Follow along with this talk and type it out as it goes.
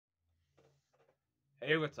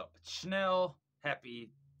Hey, what's up? It's Schnell. Happy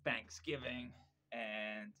Thanksgiving,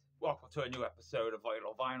 and welcome to a new episode of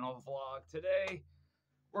Vital Vinyl Vlog. Today,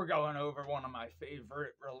 we're going over one of my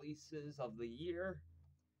favorite releases of the year,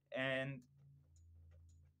 and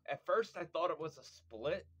at first I thought it was a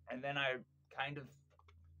split, and then I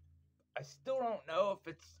still don't know if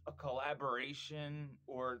it's a collaboration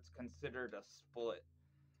or it's considered a split,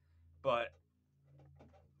 but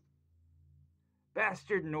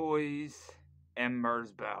Bastard Noise and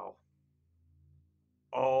MERZBOW.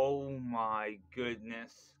 Oh my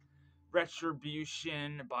goodness.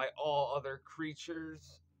 Retribution by all other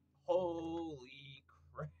creatures. Holy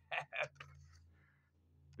crap.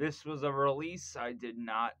 This was a release I did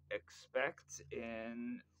not expect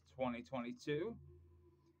in 2022.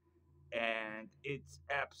 And it's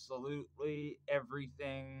absolutely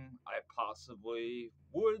everything I possibly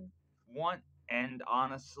would want and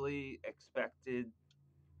honestly expected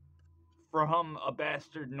from a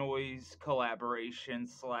Bastard Noise collaboration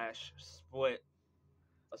 / split,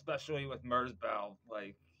 especially with MERZBOW.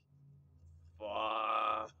 Like,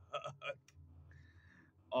 fuck.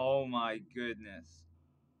 Oh my goodness.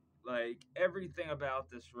 Like, everything about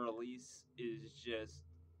this release is just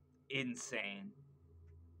insane.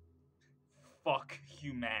 Fuck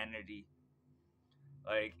humanity.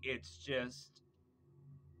 Like, it's just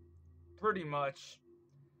pretty much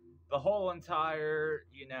the whole entire,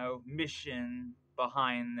 mission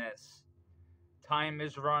behind this. Time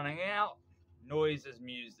is running out, noise is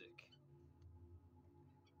music.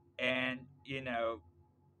 And, you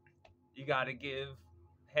gotta give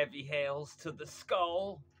heavy hails to the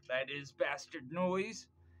skull, that is Bastard Noise,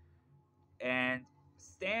 and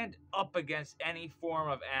stand up against any form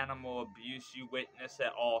of animal abuse you witness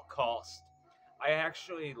at all cost. I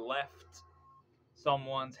actually left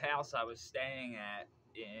someone's house I was staying at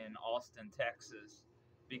in Austin, Texas,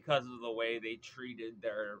 because of the way they treated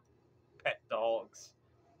their pet dogs.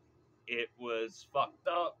 It was fucked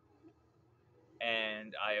up,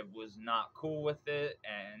 and I was not cool with it,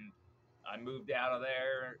 and I moved out of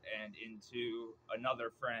there and into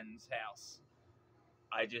another friend's house.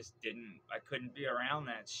 I couldn't be around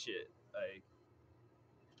that shit. Like,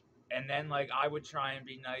 and then, like, I would try and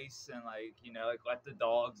be nice and, like, let the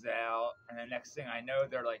dogs out, and the next thing I know,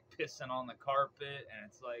 they're, like, pissing on the carpet, and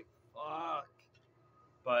it's like, fuck.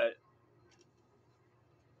 But,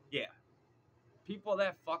 yeah. People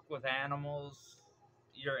that fuck with animals,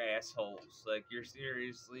 you're assholes. Like, you're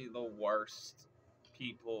seriously the worst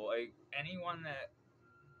people. Like, anyone that,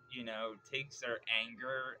 takes their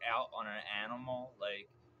anger out on an animal, like,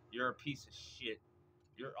 you're a piece of shit.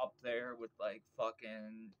 You're up there with, like,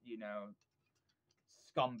 fucking,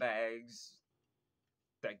 scumbags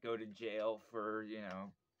that go to jail for,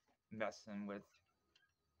 messing with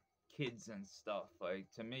kids and stuff.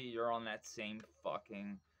 Like, to me, you're on that same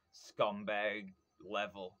fucking scumbag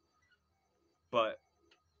level. But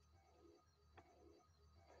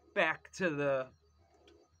back to the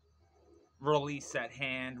release at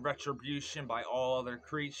hand, Retribution by all other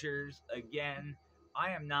creatures. Again,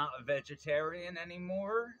 I am not a vegetarian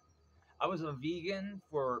anymore. I was a vegan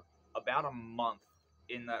for about a month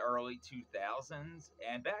in the early 2000s,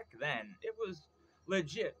 and back then it was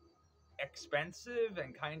legit expensive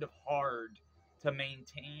and kind of hard to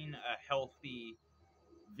maintain a healthy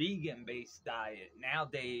vegan-based diet.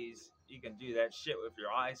 Nowadays, you can do that shit with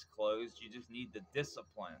your eyes closed. You just need the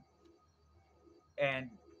discipline. And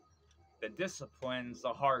the discipline's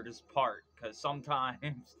the hardest part, because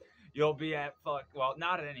sometimes you'll be at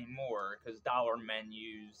not anymore, because dollar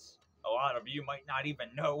menus, a lot of you might not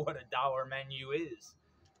even know what a dollar menu is.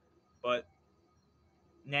 But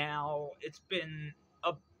now it's been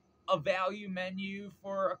a value menu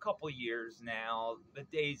for a couple years now. The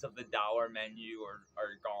days of the dollar menu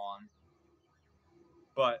are gone.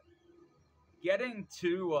 But getting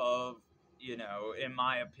two of, in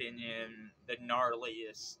my opinion, the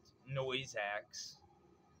gnarliest noise acts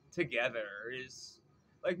together is,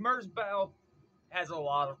 like, MERZBOW has a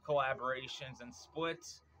lot of collaborations and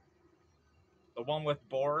splits. The one with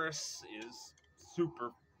Boris is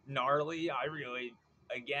super gnarly. I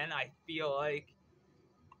feel like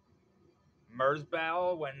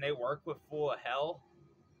MERZBOW, when they work with Full of Hell,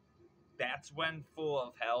 that's when Full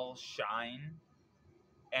of Hell shine.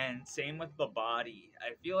 And same with The Body.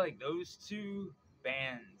 I feel like those two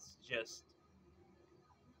bands just,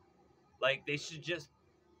 like, they should just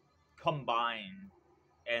combine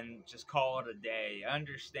and just call it a day. I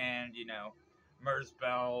understand,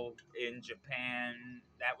 MERZBOW in Japan,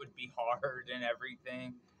 that would be hard and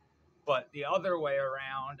everything. But the other way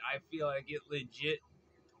around, I feel like it legit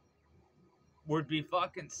would be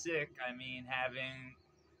fucking sick. I mean, having,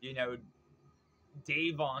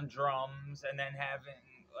 Dave on drums, and then having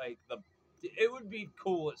like it would be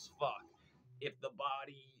cool as fuck if the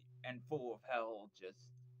Body and Full of Hell just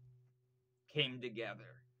came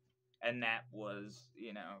together, and that was,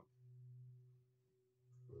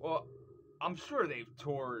 well, I'm sure they've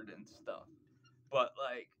toured and stuff, but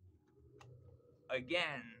like,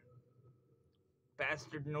 again,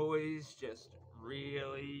 Bastard Noise just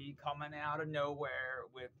really coming out of nowhere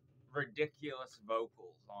with ridiculous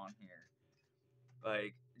vocals on here.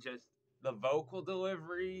 Like, just the vocal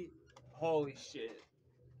delivery, holy shit.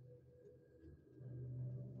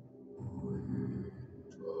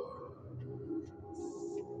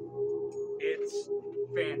 It's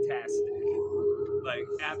fantastic. Like,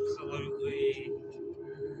 absolutely.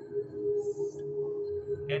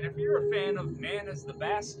 And if you're a fan of Man is the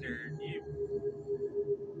Bastard, you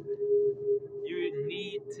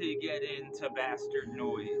need to get into Bastard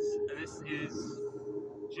Noise. This is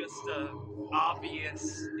just a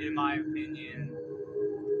obvious, in my opinion,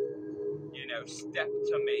 step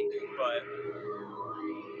to make, but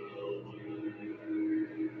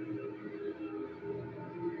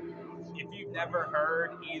if you've never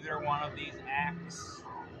heard either one of these acts,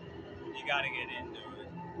 you gotta get into it.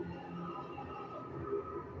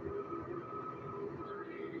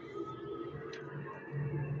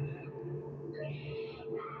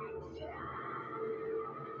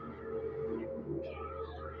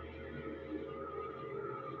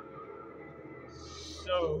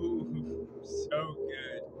 So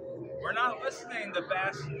good. We're not listening to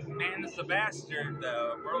Man is the Bastard,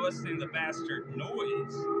 though. We're listening to Bastard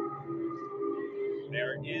Noise.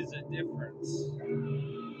 There is a difference.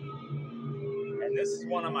 And this is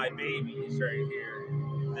one of my babies right here.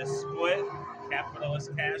 The split,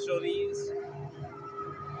 Capitalist Casualties.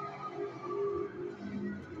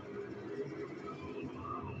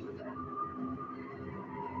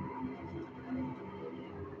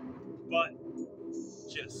 But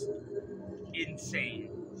just insane.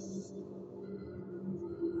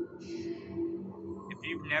 If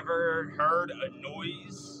you've never heard a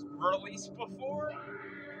Noise release before,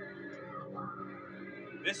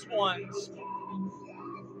 this one's,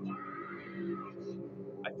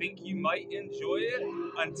 I think you might enjoy it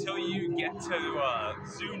until you get to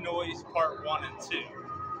ZooNoise Part 1 and 2.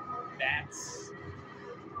 That's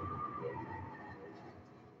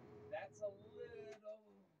a little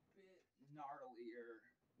bit gnarlier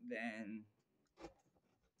than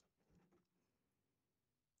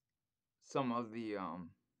some of the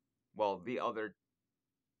the other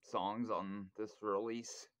songs on this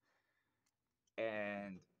release.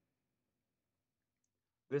 And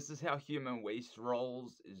This Is How Human Waste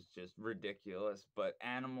Rolls is just ridiculous, but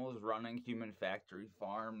Animals Running Human Factory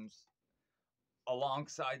Farms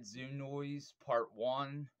alongside ZooNoise Part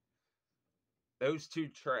 1, those two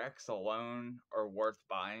tracks alone are worth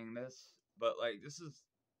buying this. But like, this is,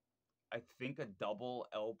 I think, a double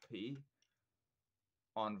LP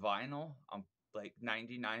on vinyl. I'm like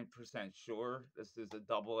 99% sure this is a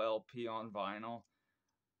double LP on vinyl.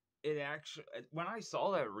 It actually, when I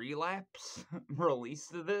saw that Relapse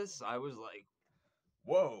release of this, I was like,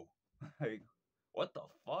 whoa, like, what the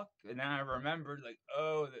fuck? And then I remembered, like,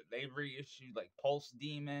 oh, that they reissued, like, Pulse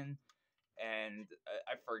Demon, and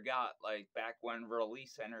I forgot, like, back when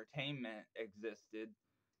Release Entertainment existed,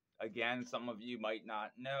 again, some of you might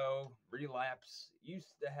not know, Relapse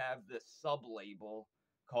used to have this sub-label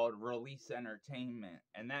called Release Entertainment,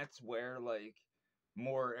 and that's where, like,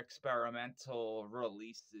 more experimental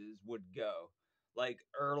releases would go. Like,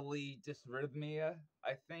 early Dysrhythmia,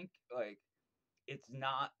 I think, like, it's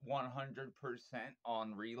not 100%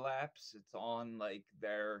 on Relapse. It's on like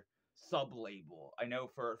their sub label. I know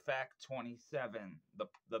for a fact 27,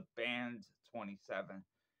 the band 27,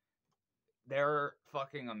 they're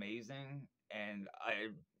fucking amazing, and I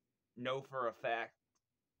know for a fact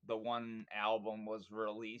the one album was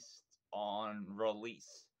released on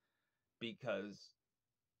Release because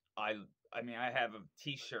I mean, I have a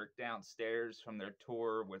t-shirt downstairs from their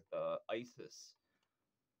tour with ISIS.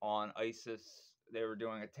 On ISIS, they were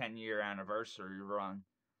doing a 10-year anniversary run.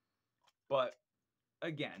 But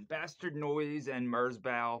again, Bastard Noise and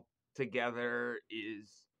MERZBOW together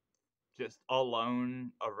is just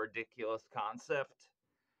alone a ridiculous concept.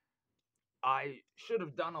 I should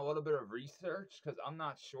have done a little bit of research because I'm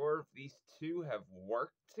not sure if these two have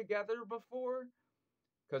worked together before.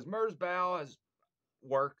 Because MERZBOW has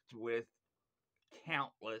worked with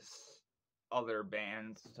countless other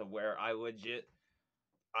bands to where I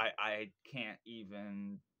can't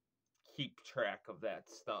even keep track of that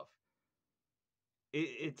stuff.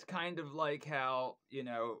 It's kind of like how,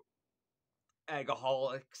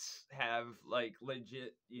 Agaholics have like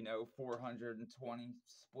legit, 420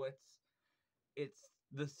 splits. It's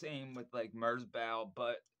the same with like MERZBOW,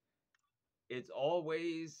 but it's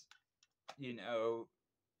always,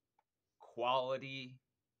 quality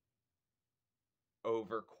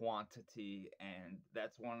over quantity, and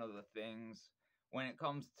that's one of the things when it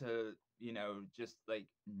comes to, just like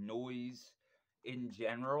noise in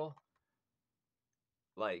general.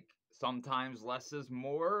 Like, sometimes less is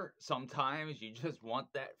more. Sometimes you just want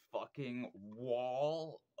that fucking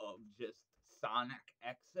wall of just sonic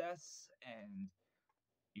excess, and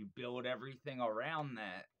you build everything around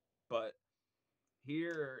that. But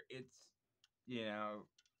here, it's,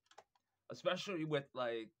 especially with,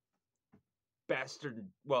 like, Bastard,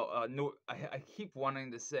 well, no, I keep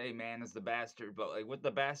wanting to say Man is the Bastard, but, like, with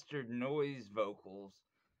the Bastard Noise vocals,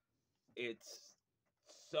 it's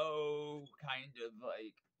so kind of,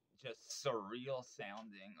 like, just surreal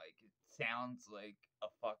sounding. Like, it sounds like a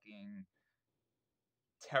fucking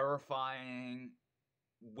terrifying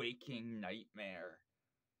waking nightmare.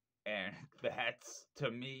 And that's, to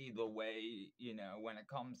me, the way, when it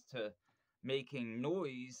comes to making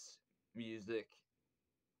noise music,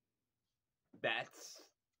 that's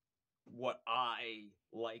what I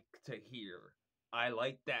like to hear. I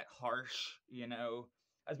like that harsh,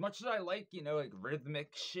 as much as I like, like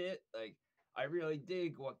rhythmic shit, like I really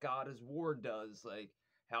dig what God is War does, like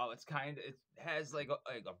how it's kind of, it has like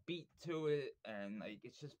a beat to it, and like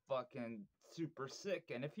it's just fucking super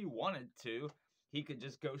sick. And if he wanted to, he could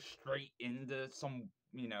just go straight into some,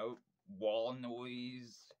 wall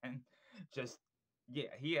noise and just, yeah,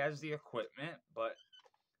 he has the equipment, but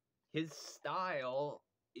his style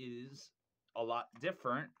is a lot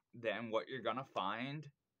different than what you're gonna find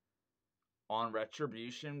on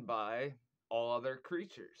Retribution by All Other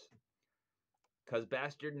Creatures. Because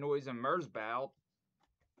Bastard Noise and MERZBOW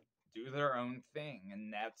do their own thing,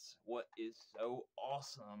 and that's what is so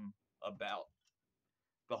awesome about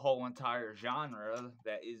the whole entire genre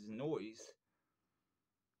that is noise.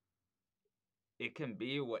 It can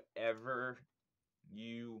be whatever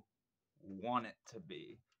you want it to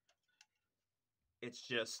be. It's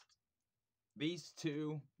just these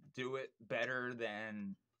two do it better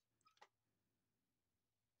than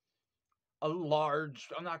a large,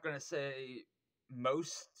 I'm not going to say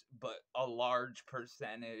most, but a large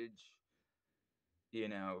percentage,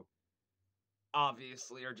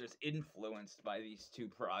 obviously are just influenced by these two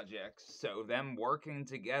projects. So them working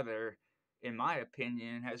together, in my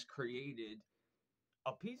opinion, has created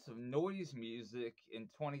a piece of noise music in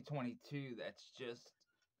 2022 that's just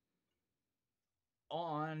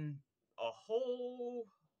on a whole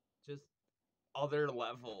just other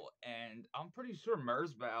level. And I'm pretty sure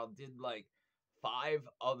MERZBOW did like 5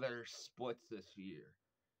 other splits this year,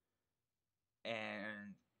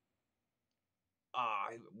 and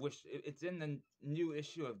I wish it's in the new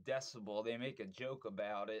issue of Decibel. They make a joke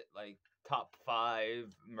about it, like top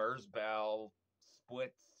 5 MERZBOW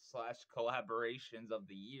splits / collaborations of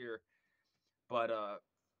the year. But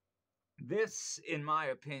this, in my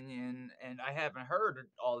opinion, and I haven't heard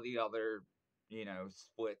all the other,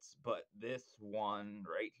 splits, but this one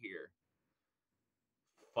right here,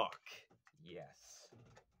 fuck yes.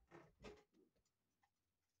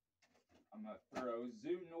 I'm gonna throw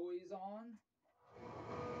ZooNoISE on.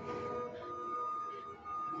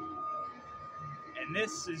 And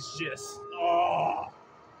this is just,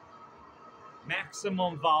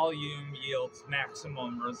 maximum volume yields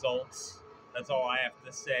maximum results. That's all I have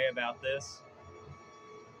to say about this.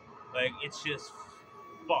 Like, it's just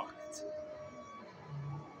fucked.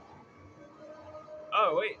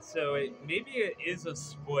 Oh, wait, so maybe it is a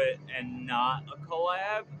split and not a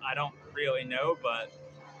collab? I don't really know, but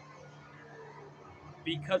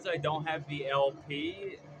because I don't have the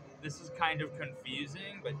LP, this is kind of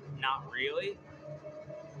confusing, but not really.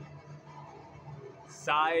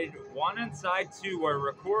 Side 1 and Side 2 were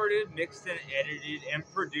recorded, mixed, and edited and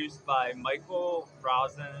produced by Michael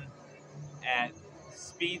Rosen at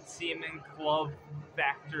Speed Seaman Club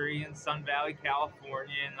Factory in Sun Valley,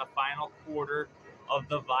 California in the final quarter of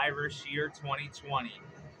the virus year 2020.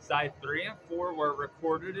 Side 3 and 4 were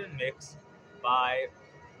recorded and mixed by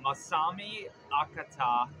Masami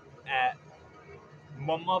Akata at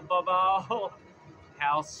Momababa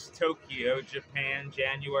House, Tokyo, Japan,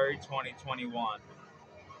 January 2021.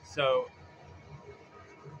 So,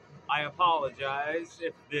 I apologize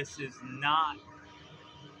if this is not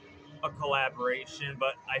a collaboration,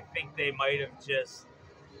 but I think they might have just,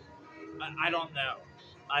 I don't know.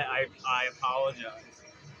 I apologize.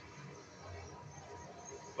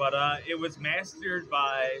 But it was mastered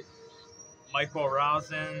by Michael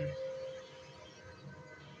Rosen.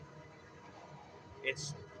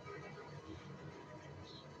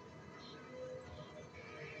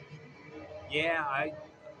 Yeah,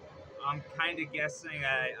 I'm kind of guessing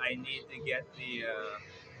I need to get the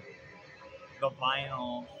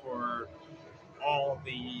vinyl for all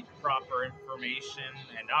the proper information,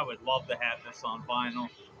 and I would love to have this on vinyl.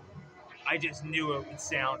 I just knew it would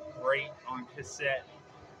sound great on cassette,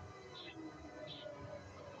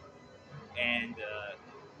 and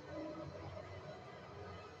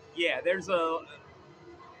yeah, there's a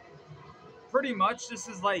pretty much this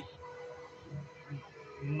is like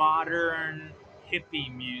modern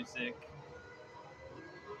hippie music.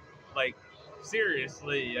 Like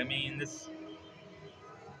seriously, I mean this.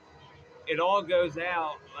 It all goes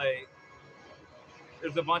out like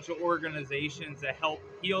there's a bunch of organizations that help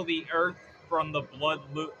heal the earth from the blood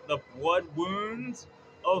wounds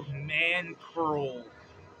of man cruel.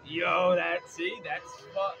 Yo, that's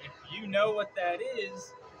fuck. If you know what that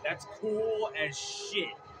is, that's cool as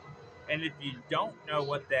shit. And if you don't know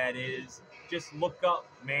what that is, just look up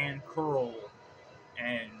man cruel,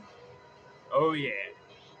 and oh yeah,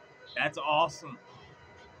 that's awesome.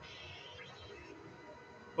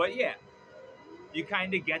 But yeah, you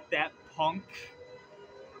kind of get that punk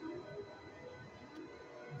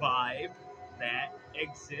vibe that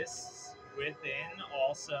exists within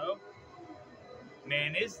also.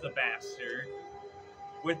 Man is the bastard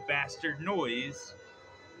with bastard noise.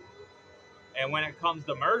 And when it comes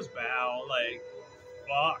to MERZBOW, like,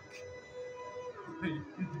 fuck.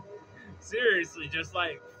 Seriously, just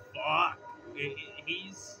like, fuck.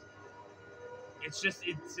 He's.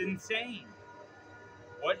 It's insane.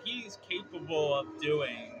 What he's capable of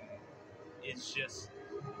doing is just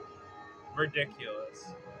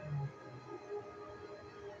ridiculous.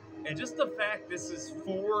 And just the fact this is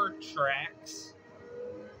 4 tracks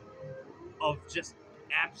of just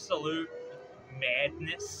absolute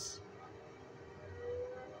madness.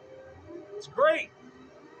 It's great.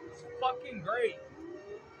 It's fucking great.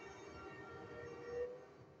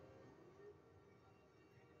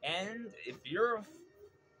 And if you're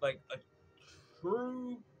like a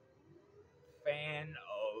true fan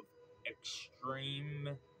of extreme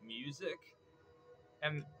music,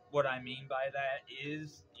 and what I mean by that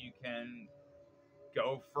is you can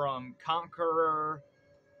go from Conqueror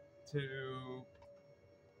to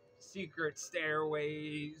Secret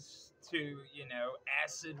Stairways to,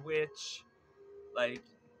 Acid Witch. Like,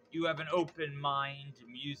 you have an open mind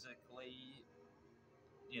musically,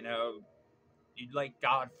 you'd like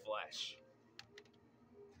Godflesh.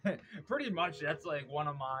 Pretty much that's like one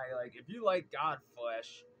of my, like, if you like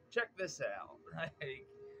Godflesh, check this out. Like,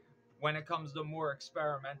 when it comes to more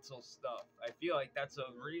experimental stuff, I feel like that's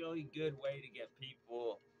a really good way to get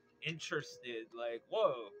people interested. Like,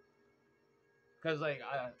 whoa. Because, like,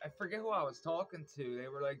 I forget who I was talking to. They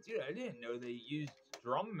were like, dude, I didn't know they used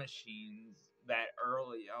drum machines that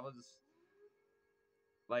early. I was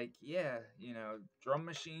like, yeah, drum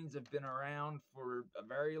machines have been around for a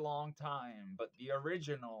very long time, but the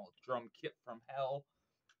original drum kit from hell,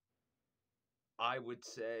 I would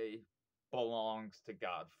say, belongs to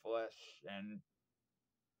Godflesh and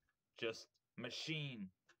just Machine.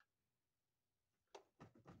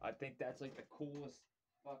 I think that's like the coolest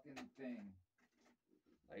fucking thing.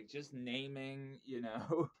 Like, just naming,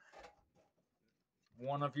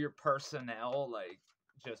 one of your personnel, like,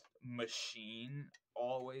 just Machine,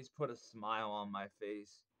 always put a smile on my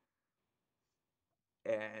face.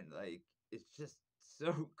 And, like, it's just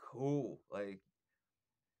so cool. Like,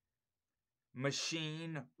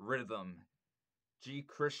 Machine rhythm, G.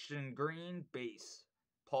 Christian Green bass,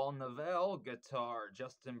 Paul Novell guitar,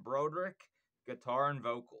 Justin Broderick guitar and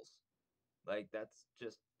vocals. Like, that's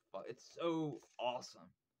just, it's so awesome.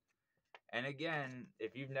 And again,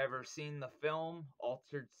 if you've never seen the film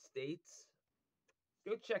Altered States,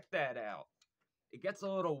 go check that out. It gets a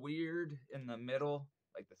little weird in the middle,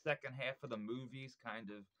 like the second half of the movie's kind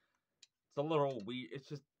of, it's a little weird. It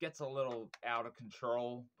just gets a little out of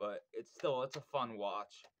control, but it's a fun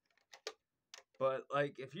watch. But,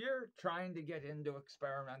 like, if you're trying to get into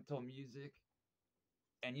experimental music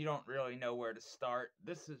and you don't really know where to start,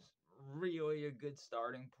 this is really a good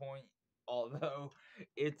starting point. Although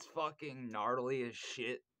it's fucking gnarly as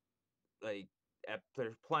shit. Like,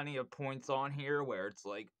 there's plenty of points on here where it's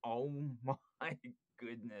like, oh my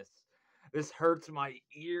goodness, this hurts my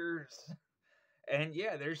ears. And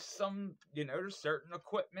yeah, there's there's certain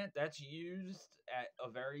equipment that's used at a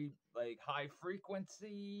very, like, high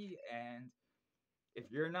frequency, and if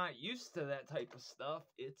you're not used to that type of stuff,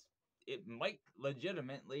 it might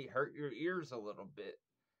legitimately hurt your ears a little bit.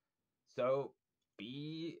 So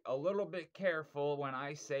be a little bit careful when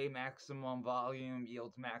I say maximum volume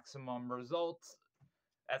yields maximum results.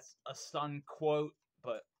 That's a Sun quote,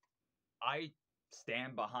 but I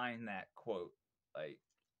stand behind that quote. Like,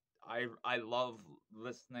 I love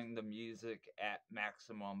listening to music at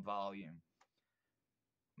maximum volume.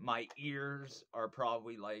 My ears are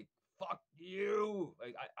probably like, fuck you.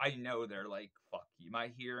 Like, I know they're like, fuck you.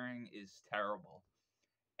 My hearing is terrible.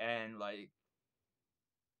 And like,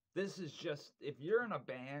 this is just, if you're in a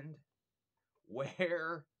band,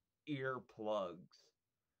 wear earplugs.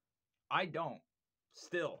 I don't.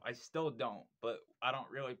 I still don't, but I don't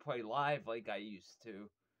really play live like I used to.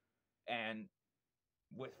 And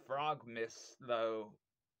with Frog Mist, though,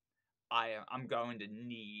 I'm going to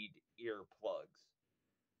need earplugs.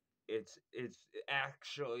 It's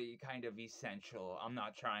actually kind of essential. I'm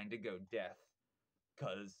not trying to go deaf,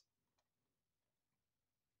 because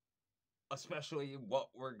especially what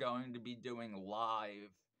we're going to be doing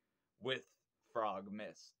live with Frog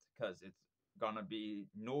Mist, because it's gonna be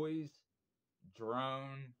noise,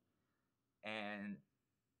 drone, and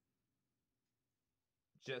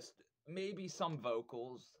just maybe some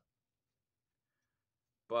vocals.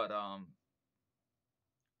 But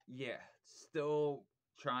yeah, still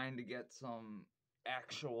trying to get some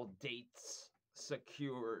actual dates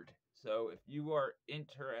secured. So if you are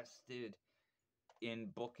interested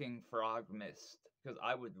in booking Frog Mist, because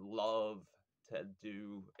I would love to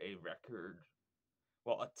do a record,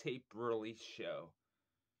 well, a tape release show.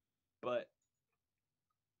 But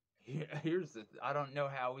here's the I don't know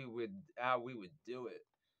how we would do it.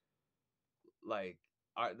 Like,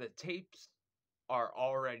 the tapes are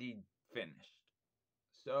already finished,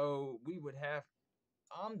 so we would have.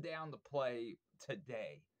 I'm down to play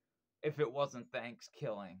today. If it wasn't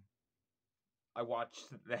Thanksgiving, I watched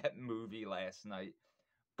that movie last night.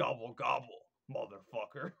 Gobble gobble,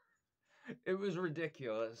 motherfucker. It was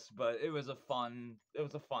ridiculous, but it was a fun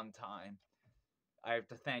time. I have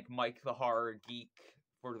to thank Mike the Horror Geek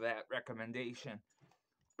for that recommendation.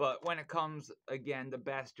 But when it comes, again, to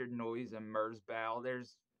Bastard Noise and MERZBOW,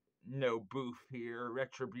 there's no boof here.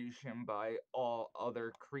 Retribution by all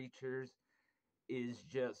other creatures is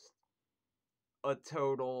just a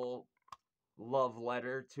total love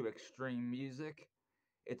letter to extreme music.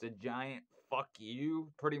 It's a giant fuck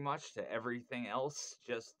you, pretty much, to everything else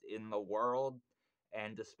just in the world,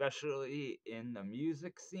 and especially in the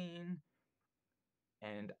music scene.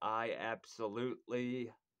 And I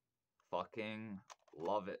absolutely fucking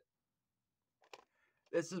love it.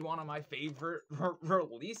 This is one of my favorite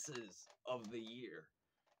releases of the year.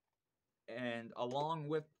 And along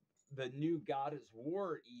with the new God is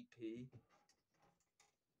War EP,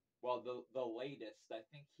 well, the latest, I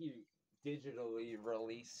think he digitally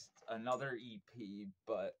released another EP,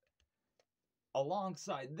 but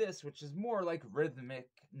alongside this, which is more like rhythmic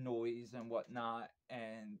noise and whatnot,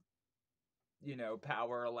 and, you know,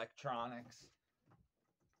 power electronics,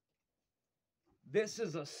 this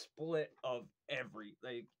is a split of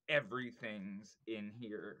everything's in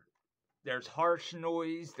here. There's harsh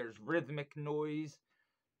noise, there's rhythmic noise,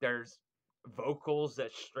 there's vocals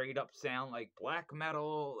that straight up sound like black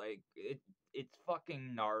metal. Like, it's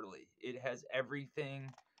fucking gnarly. It has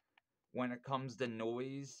everything when it comes to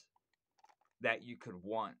noise that you could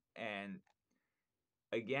want. And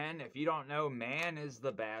again, if you don't know, Man is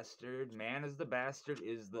the Bastard. Man is the Bastard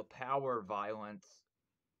is the power violence,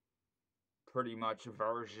 pretty much,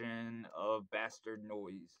 version of Bastard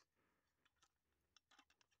Noise.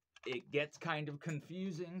 It gets kind of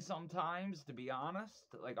confusing sometimes, to be honest.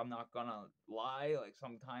 Like, I'm not gonna lie. Like,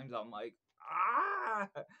 sometimes I'm like,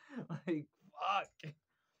 like, fuck.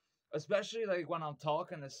 Especially, like, when I'm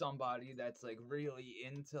talking to somebody that's, like, really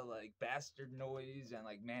into, like, Bastard Noise and,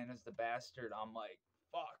 like, Man is the Bastard. I'm like,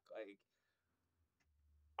 fuck. Like,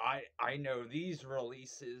 I know these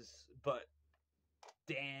releases, but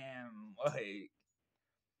damn, like,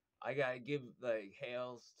 I gotta give, like,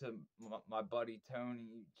 hails to my buddy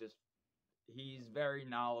Tony. Just, he's very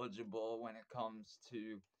knowledgeable when it comes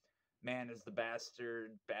to Man is the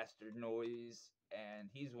Bastard, Bastard Noise, and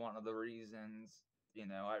he's one of the reasons, you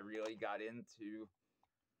know, I really got into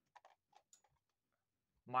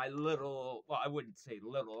my little, well, I wouldn't say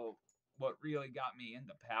little, what really got me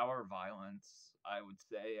into power violence, I would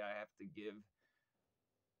say I have to give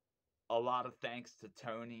a lot of thanks to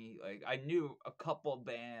Tony. Like, I knew a couple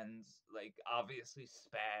bands, like, obviously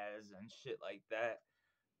Spaz and shit like that,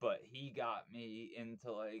 but he got me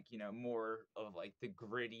into, like, you know, more of, like, the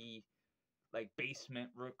gritty, like, basement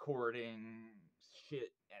recording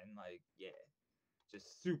shit, and, like, yeah,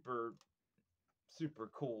 just super, super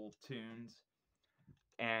cool tunes.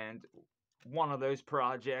 And one of those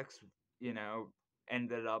projects, you know,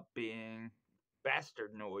 ended up being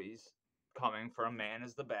Bastard Noise, coming from Man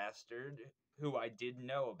is the Bastard, who I did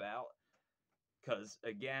know about, because,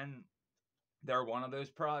 again, they're one of those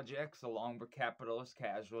projects along with Capitalist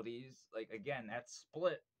Casualties. Like, again, that's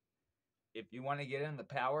split. If you want to get into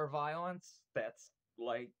power violence, that's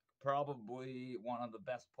like probably one of the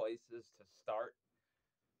best places to start.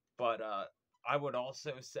 But I would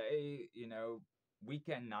also say, you know,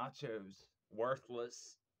 Weekend Nachos,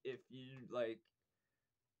 worthless if you like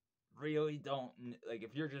really don't like,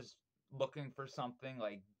 if you're just looking for something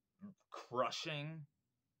like crushing.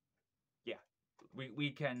 Yeah,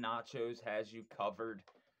 Weekend Nachos has you covered,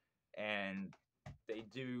 and they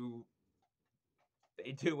do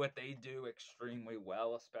they do what they do extremely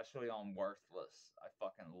well, especially on Worthless. I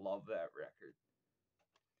fucking love that record.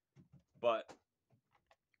 But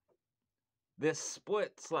this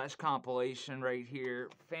split slash compilation right here,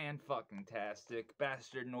 fan fucking tastic.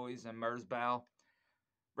 Bastard Noise and MERZBOW.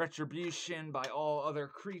 Retribution by All Other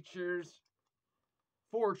Creatures.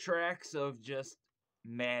 4 tracks of just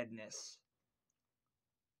madness.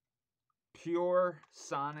 Pure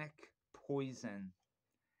sonic poison.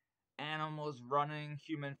 Animals running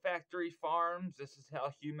human factory farms. This is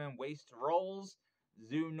how human waste rolls.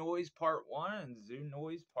 ZooNoise Part 1 and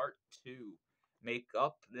ZooNoise Part 2 make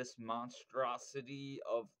up this monstrosity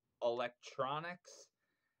of electronics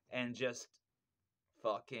and just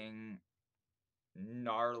fucking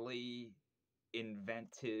gnarly,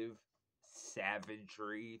 inventive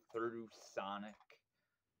savagery through sonic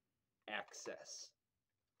excess.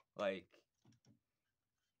 Like,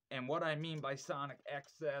 and what I mean by sonic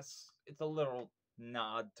excess, it's a little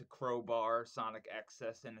nod to Crowbar, Sonic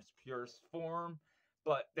Excess in its purest form,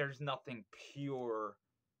 but there's nothing pure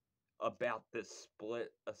about this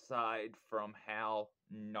split aside from how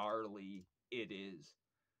gnarly it is.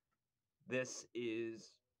 This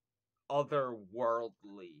is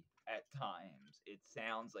otherworldly at times. It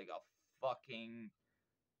sounds like a fucking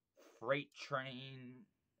freight train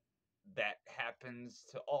that happens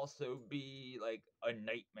to also be like a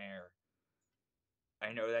nightmare.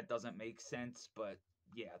 I know that doesn't make sense, but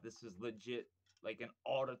yeah, this is legit like an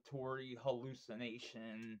auditory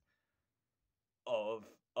hallucination of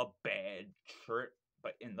a bad trip,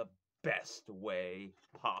 but in the best way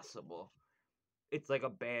possible. It's like a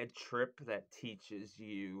bad trip that teaches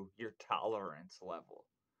you your tolerance level.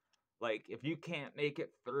 Like, if you can't make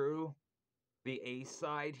it through the A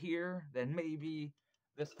side here, then maybe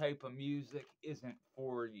this type of music isn't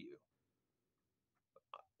for you.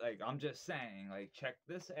 Like, I'm just saying, like, check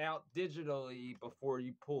this out digitally before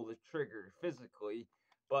you pull the trigger physically.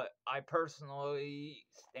 But I personally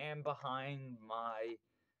stand behind my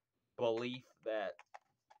belief that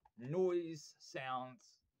noise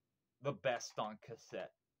sounds the best on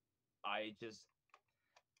cassette. I just,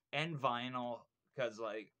 and vinyl, because,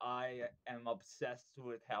 like, I am obsessed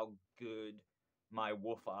with how good my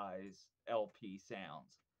Wolf Eyes LP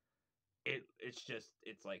sounds.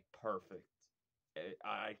 It's like perfect.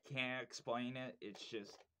 I can't explain it. It's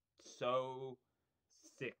just so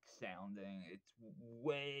sick sounding. It's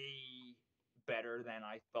way better than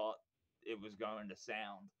I thought it was going to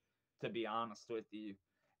sound, to be honest with you.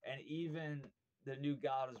 And even the new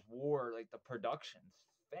God of War, like the production's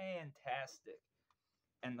fantastic.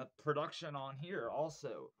 And the production on here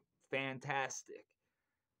also fantastic.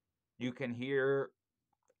 You can hear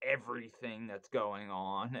everything that's going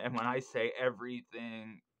on. And when I say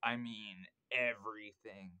everything, I mean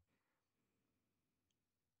everything.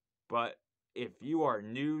 But if you are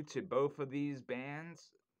new to both of these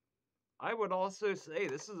bands, I would also say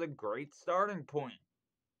this is a great starting point.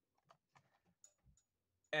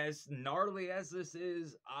 As gnarly as this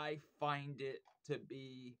is, I find it to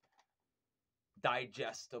be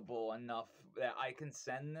digestible enough that I can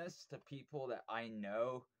send this to people that I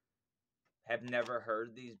know have never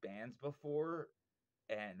heard these bands before,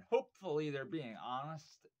 and hopefully they're being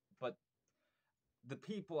honest. But the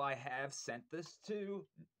people I have sent this to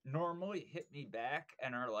normally hit me back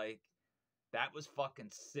and are like, that was fucking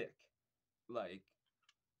sick. Like,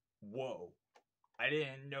 whoa, I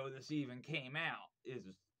didn't know this even came out, is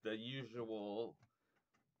the usual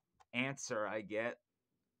answer I get.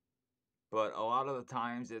 But a lot of the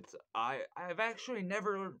times it's I've actually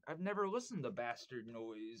never listened to Bastard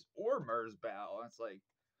Noise or MERZBOW. It's like,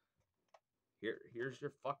 here's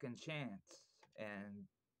your fucking chance. And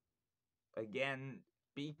again,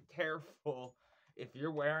 be careful if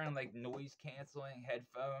you're wearing like noise canceling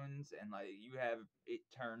headphones and like you have it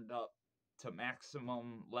turned up to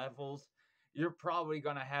maximum levels. You're probably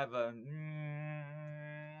gonna have a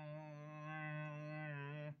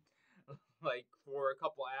like for a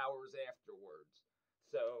couple hours afterwards.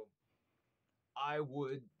 So I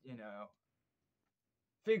would,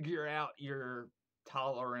 figure out your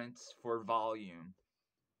tolerance for volume.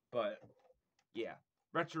 But yeah,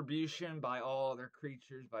 Retribution by All Other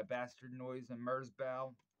Creatures by Bastard Noise and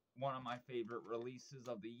MERZBOW. One of my favorite releases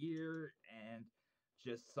of the year, and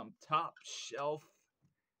just some top shelf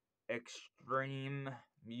extreme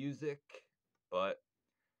music, but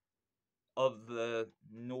of the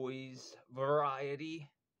noise variety.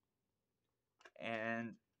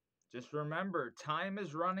 And just remember, time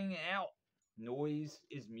is running out. Noise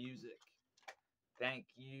is music. Thank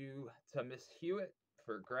you to Miss Hewitt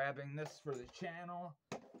for grabbing this for the channel.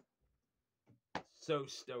 So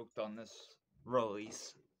stoked on this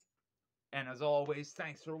release. And as always,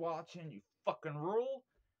 thanks for watching. You fucking rule.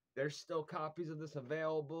 There's still copies of this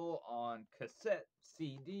available on cassette,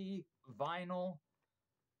 CD, vinyl.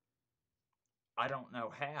 I don't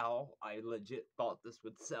know how. I legit thought this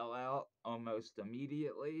would sell out almost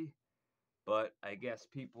immediately. But I guess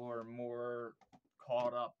people are more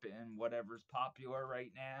caught up in whatever's popular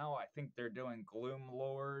right now. I think they're doing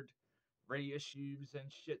Gloomlord reissues and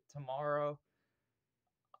shit tomorrow.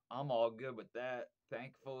 I'm all good with that,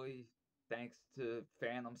 thankfully. Thanks to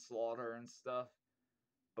Phantom Slaughter and stuff.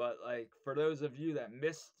 But, like, for those of you that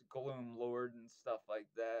missed Gloomlord and stuff like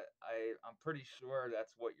that, I'm pretty sure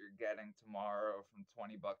that's what you're getting tomorrow from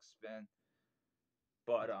 20 bucks spin.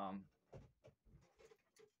 But,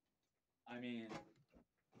 I mean,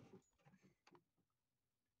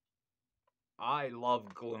 I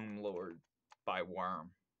love Gloomlord by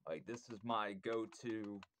Worm. Like, this is my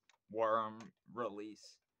go-to Worm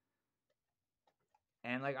release.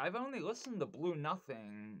 And, like, I've only listened to Blue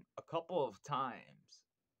Nothing a couple of times.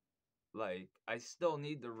 Like, I still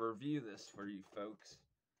need to review this for you folks.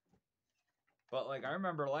 But, like, I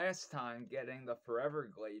remember last time getting the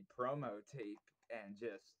Foreverglade promo tape and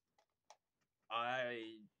just, I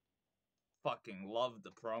fucking loved the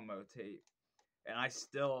promo tape. And I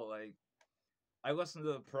still, like, I listen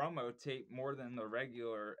to the promo tape more than the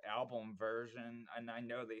regular album version, and I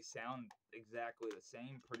know they sound exactly the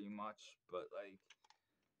same pretty much, but, like,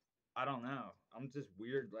 I don't know. I'm just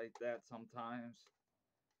weird like that sometimes.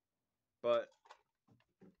 But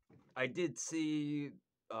I did see,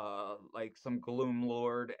 like, some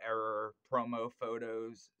Gloomlord era promo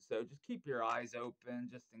photos, so just keep your eyes open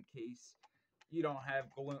just in case you don't have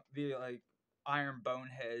like, Iron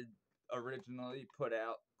Bonehead originally put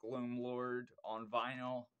out Gloomlord on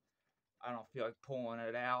vinyl. I don't feel like pulling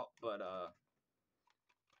it out, but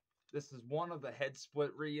this is one of the Head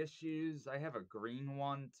Split reissues. I have a green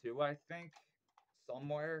one too, I think,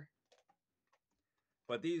 somewhere.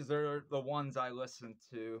 But these are the ones I listen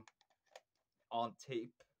to on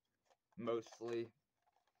tape, mostly.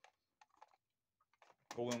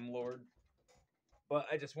 Gloomlord. But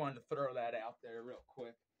I just wanted to throw that out there real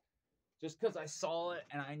quick. Just because I saw it,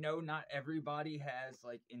 and I know not everybody has,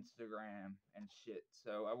 like, Instagram and shit.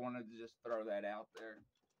 So I wanted to just throw that out there.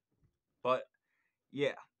 But,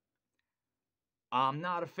 yeah. I'm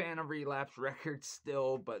not a fan of Relapse Records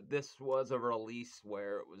still, but this was a release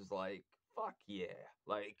where it was like, fuck yeah.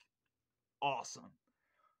 Like, awesome.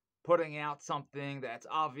 Putting out something that's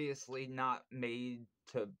obviously not made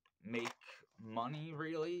to make money,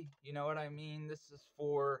 really. You know what I mean? This is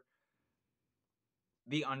for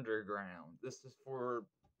the underground. This is for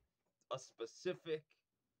a specific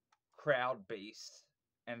crowd base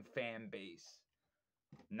and fan base.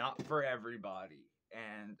 Not for everybody.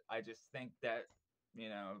 And I just think that, you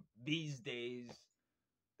know, these days,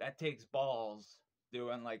 that takes balls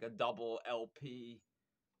doing like a double LP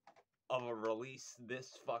of a release this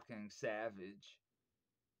fucking savage.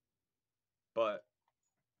 But,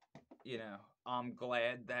 you know, I'm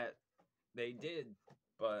glad that they did.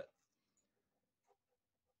 But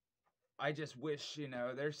I just wish, you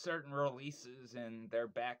know, there's certain releases in their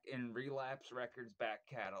Relapse Records back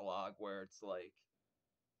catalog where it's like,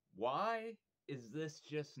 why is this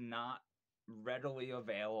just not readily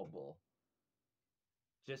available?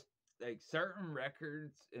 Just, like, certain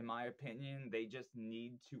records, in my opinion, they just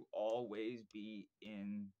need to always be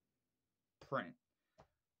in print.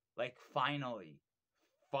 Like, finally,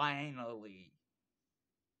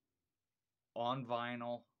 on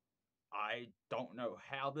vinyl. I don't know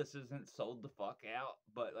how this isn't sold the fuck out,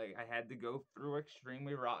 but, like, I had to go through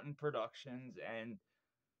Extremely Rotten Productions, and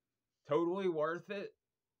totally worth it.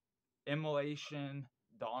 Immolation,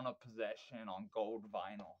 Dawn of Possession on gold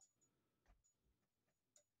vinyl.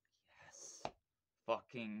 Yes.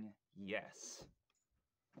 Fucking yes.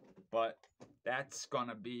 But that's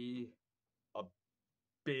gonna be a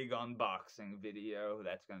big unboxing video.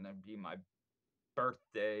 That's gonna be my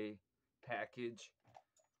birthday package.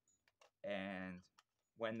 And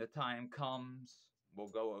when the time comes, we'll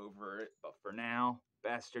go over it. But for now,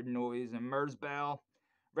 Bastard Noise and MERZBOW.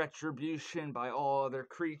 Retribution by All Other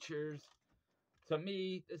Creatures. to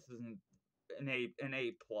me, this is an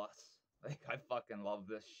A plus. Like, I fucking love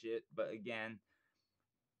this shit. But again,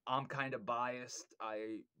 I'm kind of biased.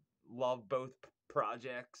 I love both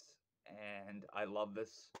projects, and I love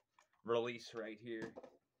this release right here.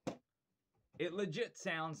 It legit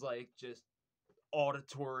sounds like just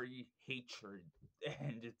auditory hatred,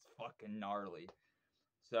 and it's fucking gnarly.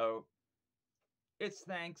 So, it's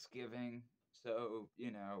Thanksgiving, so,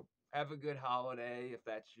 you know, have a good holiday if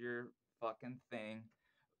that's your fucking thing.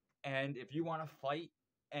 And if you want to fight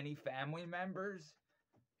any family members,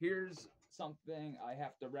 here's something I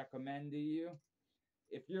have to recommend to you.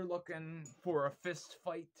 If you're looking for a fist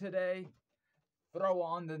fight today, throw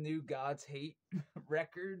on the new God's Hate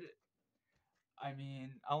record. I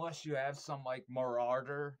mean, unless you have some like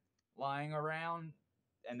Marauder lying around,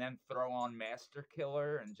 and then throw on Master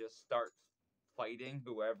Killer and just start fighting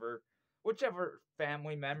whichever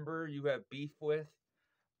family member you have beef with.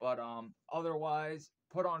 But otherwise,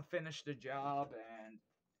 put on Finish the Job and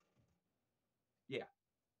yeah,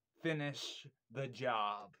 finish the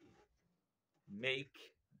job. Make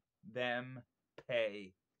them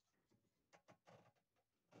pay.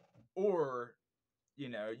 Or, you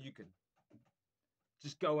know, you could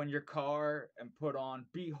just go in your car and put on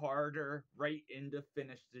Be Harder right into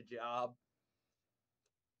Finish the Job.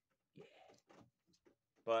 Yeah.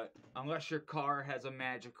 But unless your car has a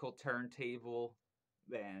magical turntable,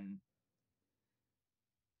 then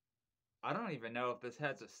I don't even know if this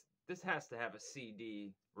has to have a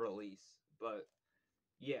CD release. But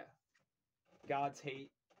yeah, God's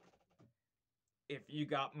Hate. If you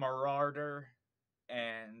got Marauder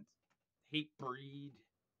and Hatebreed,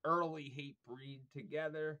 early Hatebreed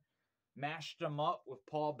together, mashed them up with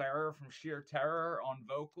Paul Bearer from Sheer Terror on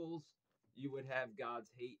vocals, you would have God's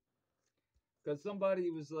Hate. Because somebody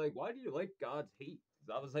was like, why do you like God's Hate?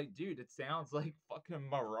 Because I was like, dude, it sounds like fucking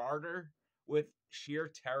Marauder with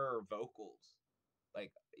Sheer Terror vocals.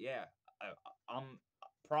 Like, yeah, I'm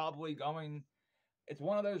probably going... It's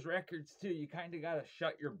one of those records, too, you kind of got to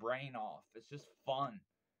shut your brain off. It's just fun.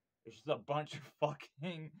 It's just a bunch of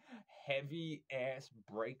fucking heavy-ass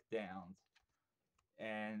breakdowns.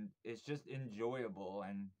 And it's just enjoyable.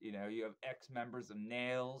 And, you know, you have ex-members of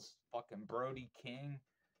Nails, fucking Brody King.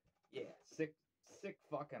 Yeah, sick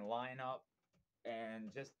fucking lineup.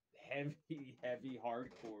 And just heavy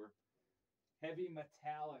hardcore. Heavy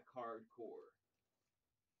metallic hardcore.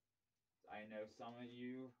 I know some of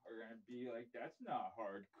you are going to be like, that's not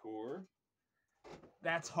hardcore.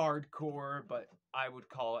 That's hardcore, but I would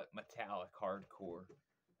call it metallic hardcore.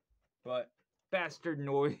 But Bastard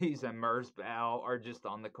Noise and MERZBOW are just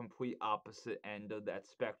on the complete opposite end of that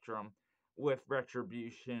spectrum, with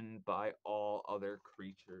Retribution by All Other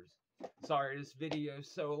Creatures. Sorry this video's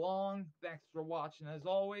so long. Thanks for watching as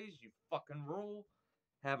always. You fucking rule.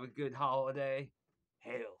 Have a good holiday.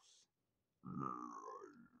 Hail.